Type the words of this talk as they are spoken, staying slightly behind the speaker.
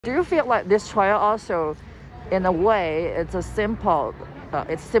Do you feel like this trial also, in a way, it's it's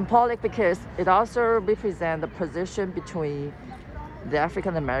symbolic because it also represents the position between the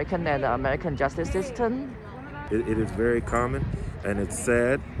African American and the American justice system? It is very common and it's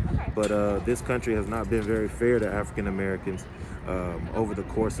sad, but this country has not been very fair to African Americans over the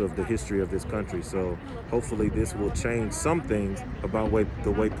course of the history of this country. So hopefully this will change some things about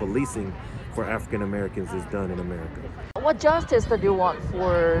the way policing for African Americans is done in America. What justice do you want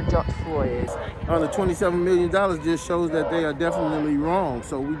for George Floyd? The $27 million just shows that they are definitely wrong.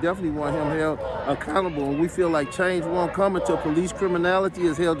 So we definitely want him held accountable. And we feel like change won't come until police criminality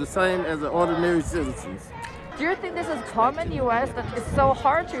is held the same as the ordinary citizens. Do you think this is common in the U.S. that it's so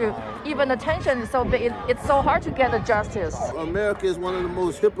hard to, even attention is so big, it's so hard to get the justice? America is one of the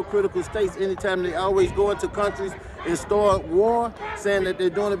most hypocritical states. Anytime they always go into countries and start war, saying that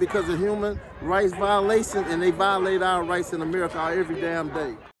they're doing it because of human rights violations, and they violate our rights in America every damn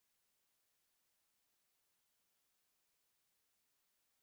day.